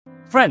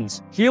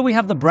Friends, here we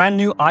have the brand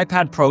new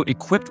iPad Pro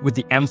equipped with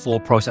the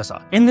M4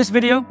 processor. In this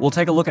video, we'll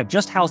take a look at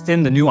just how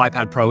thin the new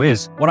iPad Pro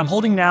is. What I'm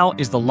holding now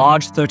is the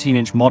large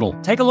 13-inch model.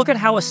 Take a look at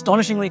how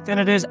astonishingly thin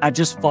it is at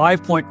just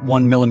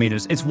 5.1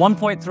 millimeters. It's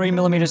 1.3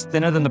 millimeters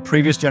thinner than the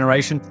previous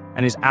generation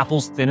and is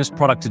Apple's thinnest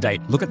product to date.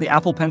 Look at the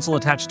Apple Pencil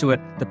attached to it.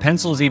 The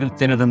pencil is even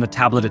thinner than the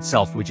tablet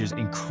itself, which is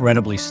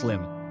incredibly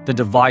slim. The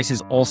device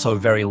is also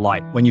very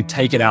light. When you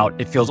take it out,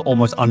 it feels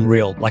almost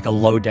unreal, like a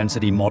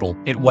low-density model.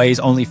 It weighs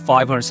only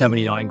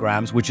 579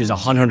 grams, which is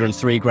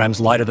 103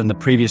 grams lighter than the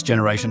previous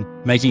generation,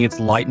 making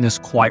its lightness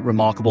quite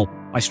remarkable.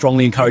 I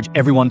strongly encourage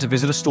everyone to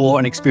visit a store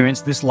and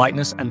experience this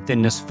lightness and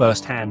thinness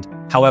firsthand.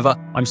 However,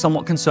 I'm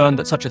somewhat concerned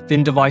that such a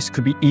thin device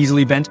could be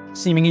easily bent,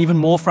 seeming even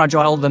more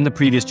fragile than the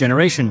previous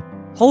generation.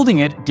 Holding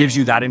it gives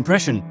you that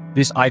impression.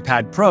 This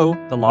iPad Pro,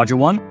 the larger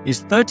one,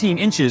 is 13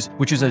 inches,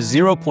 which is a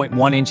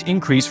 0.1 inch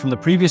increase from the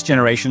previous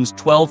generation's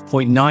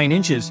 12.9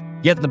 inches.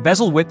 Yet the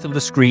bezel width of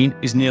the screen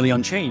is nearly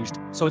unchanged,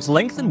 so its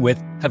length and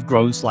width have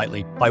grown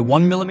slightly, by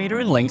 1 millimeter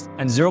in length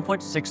and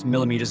 0.6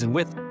 millimeters in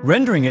width,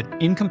 rendering it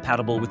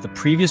incompatible with the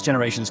previous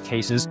generation's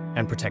cases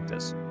and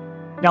protectors.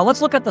 Now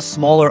let's look at the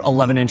smaller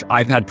 11-inch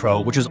iPad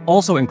Pro, which is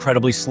also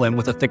incredibly slim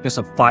with a thickness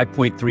of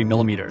 5.3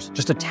 millimeters,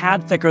 just a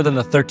tad thicker than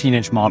the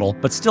 13-inch model,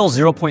 but still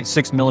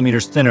 0.6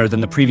 millimeters thinner than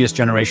the previous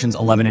generation's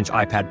 11-inch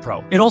iPad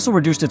Pro. It also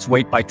reduced its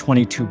weight by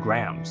 22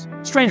 grams.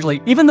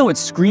 Strangely, even though its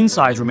screen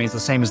size remains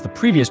the same as the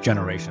previous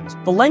generations,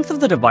 the length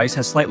of the device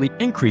has slightly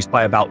increased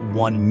by about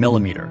 1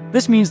 millimeter.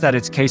 This means that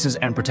its cases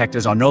and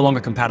protectors are no longer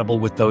compatible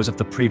with those of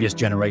the previous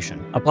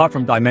generation. Apart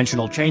from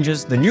dimensional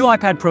changes, the new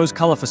iPad Pro's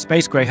color for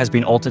space gray has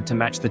been altered to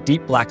match the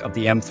deep black of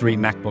the M3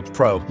 MacBook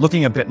Pro,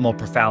 looking a bit more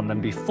profound than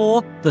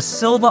before. The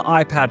silver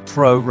iPad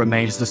Pro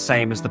remains the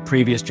same as the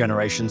previous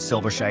generation's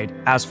silver shade.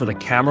 As for the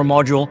camera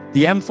module,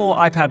 the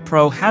M4 iPad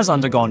Pro has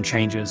undergone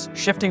changes,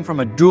 shifting from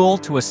a dual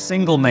to a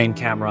single main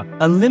camera,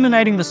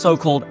 eliminating the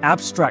so-called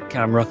abstract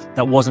camera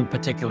that wasn't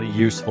particularly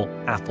useful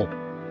Apple.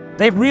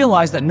 They've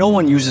realized that no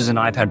one uses an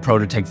iPad Pro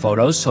to take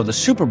photos, so the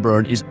Super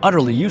Bird is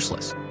utterly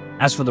useless.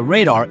 As for the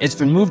radar, it's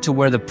been moved to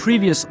where the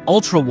previous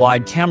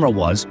ultra-wide camera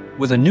was,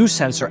 with a new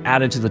sensor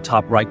added to the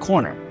top right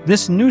corner.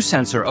 This new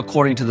sensor,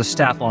 according to the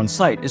staff on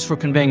site, is for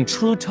conveying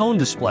true tone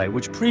display,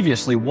 which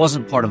previously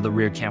wasn't part of the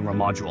rear camera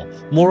module.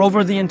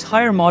 Moreover, the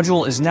entire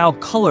module is now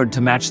colored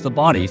to match the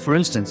body. For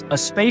instance, a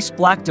space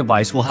black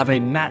device will have a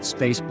matte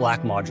space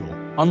black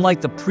module, unlike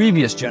the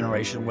previous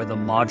generation where the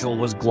module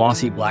was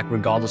glossy black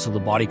regardless of the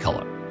body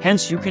color.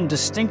 Hence, you can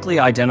distinctly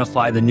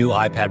identify the new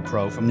iPad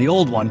Pro from the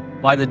old one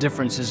by the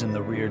differences in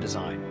the rear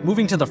design.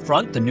 Moving to the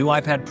front, the new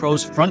iPad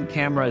Pro's front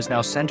camera is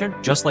now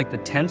centered, just like the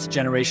 10th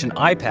generation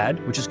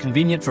iPad, which is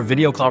convenient for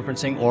video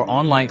conferencing or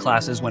online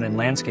classes when in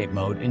landscape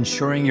mode,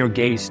 ensuring your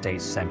gaze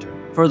stays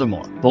centered.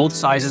 Furthermore, both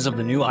sizes of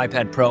the new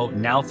iPad Pro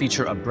now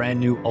feature a brand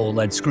new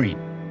OLED screen.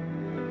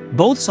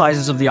 Both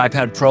sizes of the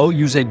iPad Pro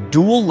use a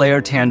dual-layer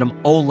tandem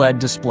OLED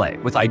display,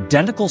 with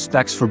identical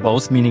specs for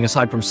both, meaning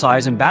aside from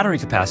size and battery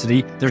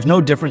capacity, there's no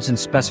difference in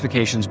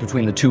specifications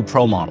between the two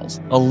Pro models.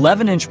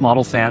 11-inch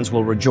model fans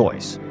will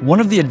rejoice.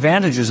 One of the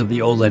advantages of the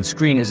OLED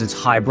screen is its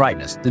high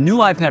brightness. The new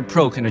iPad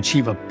Pro can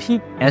achieve a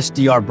peak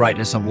SDR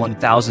brightness of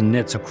 1000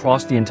 nits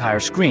across the entire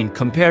screen,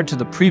 compared to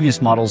the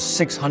previous model's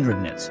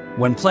 600 nits.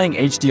 When playing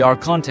HDR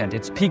content,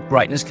 its peak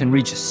brightness can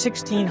reach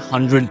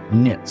 1600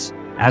 nits.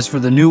 As for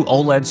the new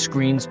OLED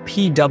screen's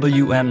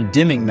PWM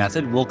dimming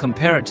method, we'll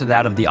compare it to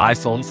that of the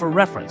iPhone for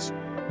reference.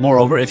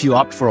 Moreover, if you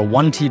opt for a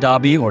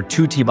 1TB or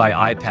 2TB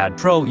iPad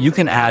Pro, you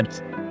can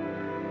add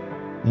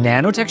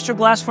nano texture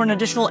glass for an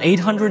additional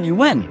 800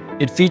 yuan.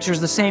 It features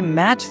the same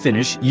matte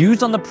finish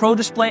used on the Pro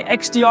Display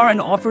XDR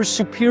and offers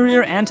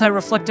superior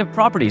anti-reflective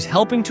properties,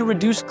 helping to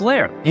reduce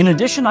glare. In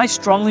addition, I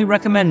strongly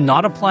recommend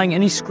not applying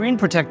any screen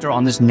protector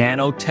on this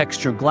nano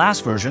texture glass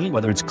version,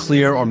 whether it's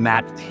clear or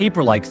matte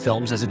paper-like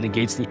films, as it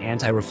negates the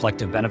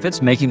anti-reflective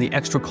benefits, making the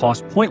extra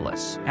cost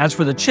pointless. As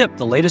for the chip,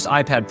 the latest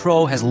iPad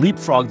Pro has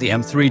leapfrogged the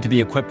M3 to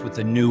be equipped with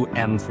the new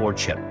M4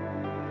 chip.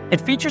 It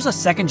features a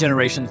 2nd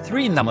generation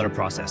 3-nanometer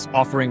process,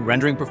 offering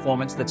rendering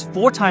performance that's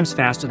 4 times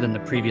faster than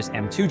the previous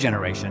M2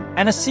 generation,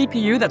 and a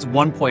CPU that's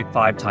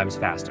 1.5 times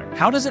faster.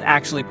 How does it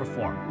actually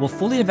perform? We'll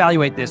fully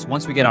evaluate this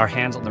once we get our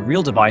hands on the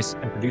real device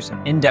and produce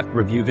an in-depth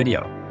review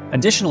video.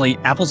 Additionally,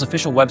 Apple's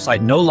official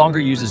website no longer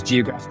uses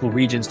geographical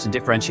regions to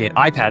differentiate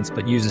iPads,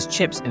 but uses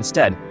chips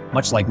instead,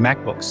 much like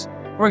MacBooks.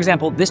 For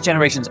example, this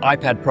generation's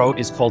iPad Pro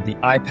is called the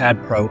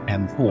iPad Pro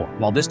M4,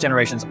 while this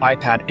generation's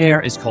iPad Air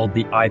is called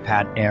the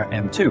iPad Air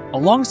M2.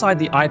 Alongside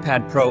the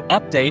iPad Pro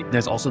update,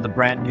 there's also the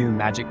brand new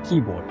Magic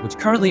Keyboard, which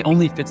currently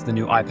only fits the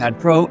new iPad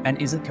Pro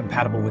and isn't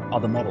compatible with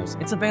other models.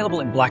 It's available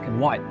in black and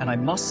white, and I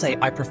must say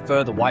I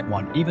prefer the white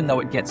one, even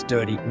though it gets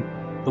dirty.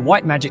 The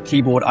white Magic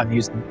Keyboard I'm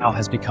using now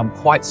has become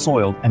quite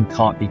soiled and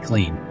can't be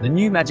cleaned. The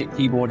new Magic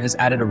Keyboard has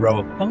added a row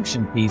of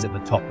function keys at the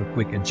top for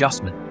quick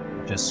adjustment,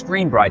 such as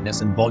screen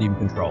brightness and volume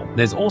control.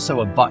 There's also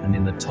a button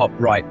in the top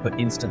right for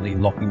instantly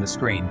locking the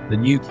screen. The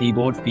new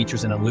keyboard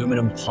features an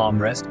aluminum palm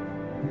rest,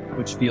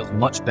 which feels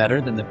much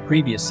better than the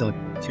previous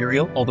silicone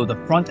material, although the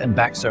front and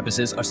back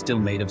surfaces are still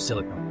made of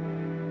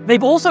silicone.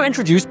 They've also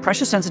introduced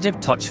pressure-sensitive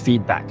touch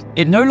feedback.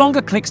 It no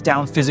longer clicks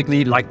down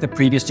physically like the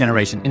previous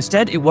generation.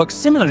 Instead, it works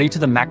similarly to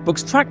the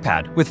MacBook's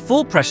trackpad with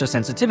full pressure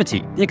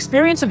sensitivity. The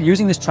experience of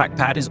using this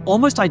trackpad is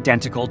almost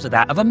identical to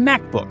that of a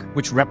MacBook,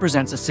 which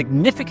represents a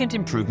significant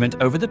improvement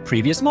over the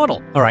previous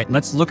model. All right,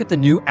 let's look at the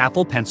new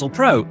Apple Pencil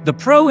Pro. The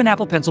Pro in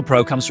Apple Pencil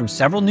Pro comes from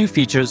several new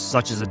features,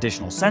 such as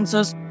additional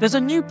sensors. There's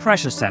a new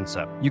pressure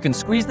sensor. You can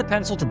squeeze the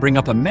pencil to bring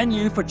up a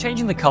menu for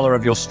changing the color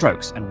of your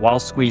strokes, and while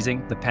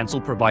squeezing, the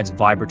pencil provides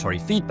vibratory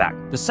feedback.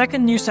 The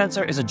second new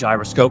sensor is a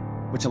gyroscope,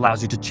 which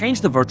allows you to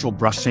change the virtual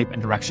brush shape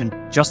and direction,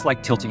 just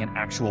like tilting an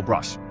actual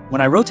brush.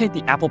 When I rotate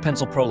the Apple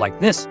Pencil Pro like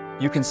this,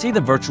 you can see the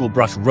virtual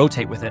brush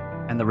rotate with it,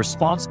 and the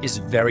response is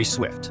very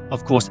swift.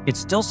 Of course, it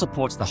still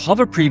supports the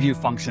hover preview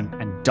function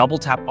and double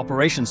tap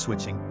operation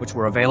switching, which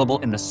were available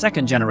in the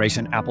second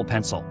generation Apple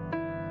Pencil.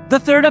 The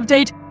third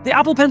update, the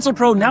Apple Pencil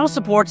Pro now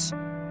supports...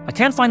 I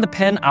can't find the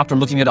pen after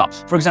looking it up.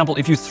 For example,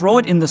 if you throw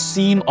it in the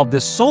seam of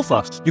this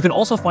sofa, you can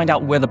also find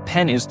out where the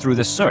pen is through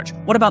this search.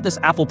 What about this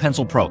Apple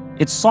Pencil Pro?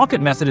 Its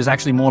socket method is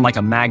actually more like a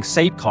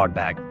MagSafe card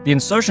bag. The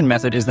insertion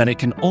method is that it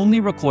can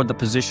only record the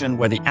position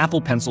where the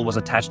Apple Pencil was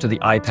attached to the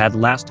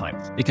iPad last time.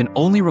 It can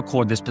only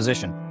record this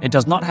position. It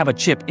does not have a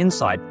chip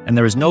inside, and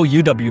there is no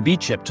UWB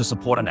chip to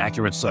support an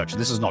accurate search.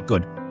 This is not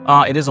good.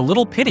 It is a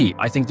little pity.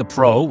 I think the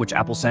Pro, which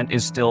Apple sent,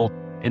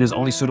 it is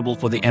only suitable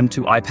for the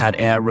M2 iPad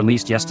Air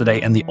released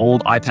yesterday and the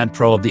old iPad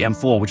Pro of the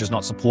M4, which is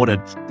not supported.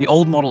 The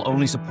old model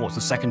only supports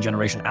the second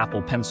generation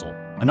Apple Pencil.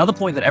 Another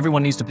point that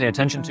everyone needs to pay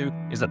attention to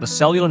is that the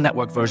cellular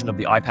network version of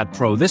the iPad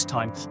Pro this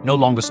time no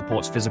longer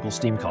supports physical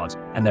SIM cards,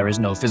 and there is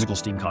no physical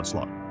SIM card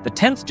slot. The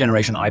 10th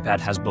generation iPad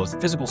has both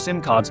physical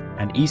SIM cards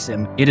and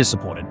eSIM. It is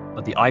supported,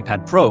 but the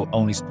iPad Pro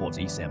only supports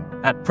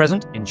eSIM. At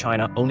present, in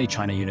China, only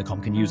China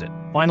Unicom can use it.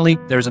 Finally,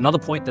 there is another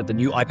point that the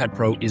new iPad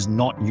Pro is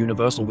not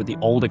universal with the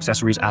old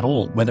accessories at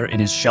all. Whether it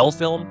is shell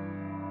film,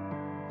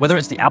 whether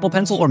it's the Apple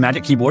Pencil or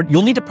Magic Keyboard,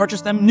 you'll need to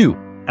purchase them new,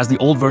 as the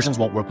old versions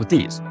won't work with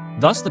these.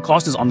 Thus, the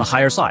cost is on the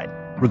higher side.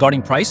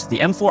 Regarding price, the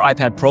M4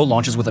 iPad Pro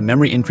launches with a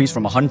memory increase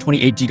from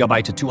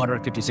 128GB to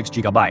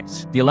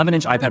 256GB. The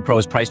 11-inch iPad Pro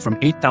is priced from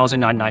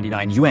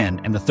 8,999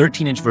 yuan, and the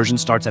 13-inch version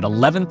starts at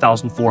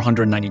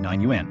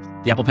 11,499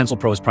 yuan. The Apple Pencil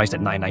Pro is priced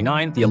at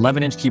 999, the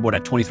 11-inch keyboard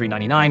at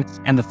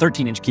 2399, and the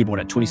 13-inch keyboard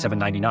at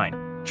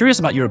 2799. Curious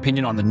about your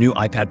opinion on the new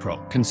iPad Pro,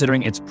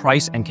 considering its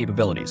price and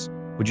capabilities.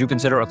 Would you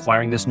consider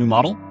acquiring this new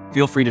model?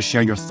 Feel free to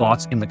share your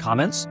thoughts in the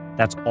comments.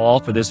 That's all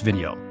for this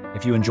video.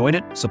 If you enjoyed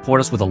it,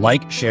 support us with a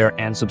like, share,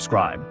 and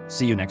subscribe.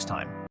 See you next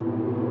time.